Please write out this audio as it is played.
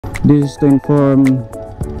This is to inform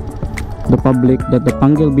the public that the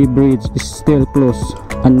Panguil Bridge is still closed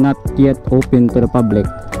and not yet open to the public.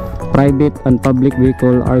 Private and public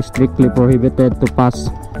vehicles are strictly prohibited to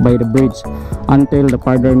pass by the bridge until the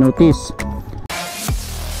further notice.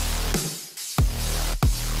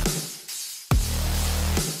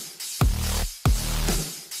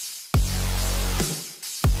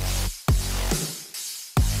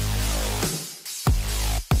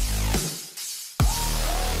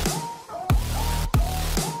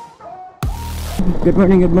 Good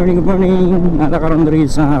morning. Natakaroon rin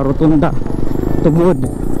sa Rotonda, Tubod,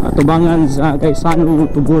 Tubangan sa Kaysano,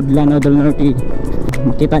 Tubod, Lanao del Norte.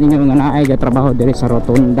 Makita ninyo nga naay ga trabaho diri sa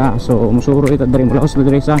Rotonda. So musuro ito diri mula sa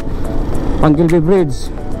diri sa Panguil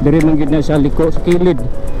Bridge. Diri man gid na siya liko sa kilid.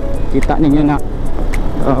 Kita ninyo na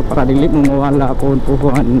para dili mo mawala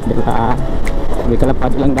puhuan dila. May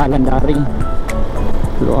kalapad lang dalan dari.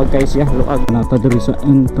 Luag kay siya, luag nata diri sa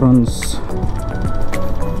entrance.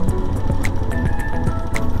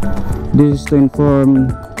 This is to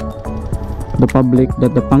inform the public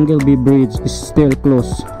that the Panguil Bridge is still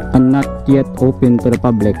closed and not yet open to the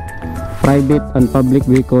public. Private and public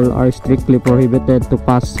vehicles are strictly prohibited to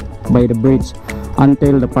pass by the bridge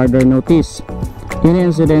until the further notice.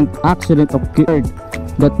 Any accident occurred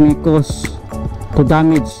that may cause to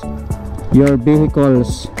damage your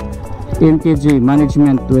vehicles, MTG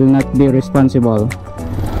management will not be responsible.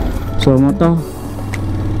 So mo to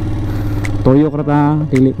toyo krata,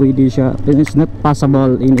 dili pwede siya, it's not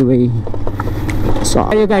possible anyway. So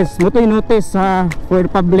ayo guys, mo to notice for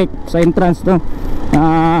public sa entrance to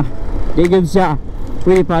digid siya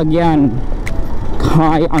free pag yan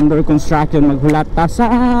kay under construction, maghulata sa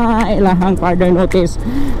ilahang further notice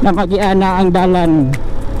na magiana ang dalan.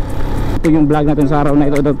 Ito yung vlog natin sa araw na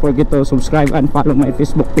ito. Don't forget to subscribe and follow my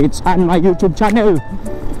Facebook page and my YouTube channel.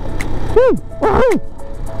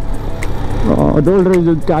 Dol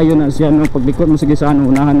result kayo na siya no, paglikod mo sige sa ano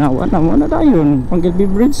unahan na wala dayon Panguil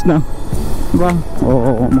Bridge na diba?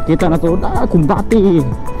 Makita na to kumbati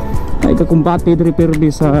ay ka kumbati diri perdi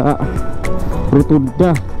sa Rotonda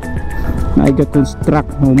na ay ka construct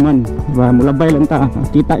human diba? Mulabay lang ta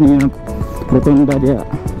kita niyo Rotonda dia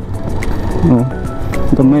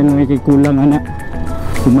kamay lang may kulang anak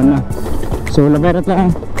human na. So labay rat lang,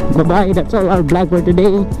 bye bye, that's all our vlog for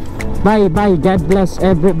today. Bye, God bless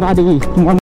everybody.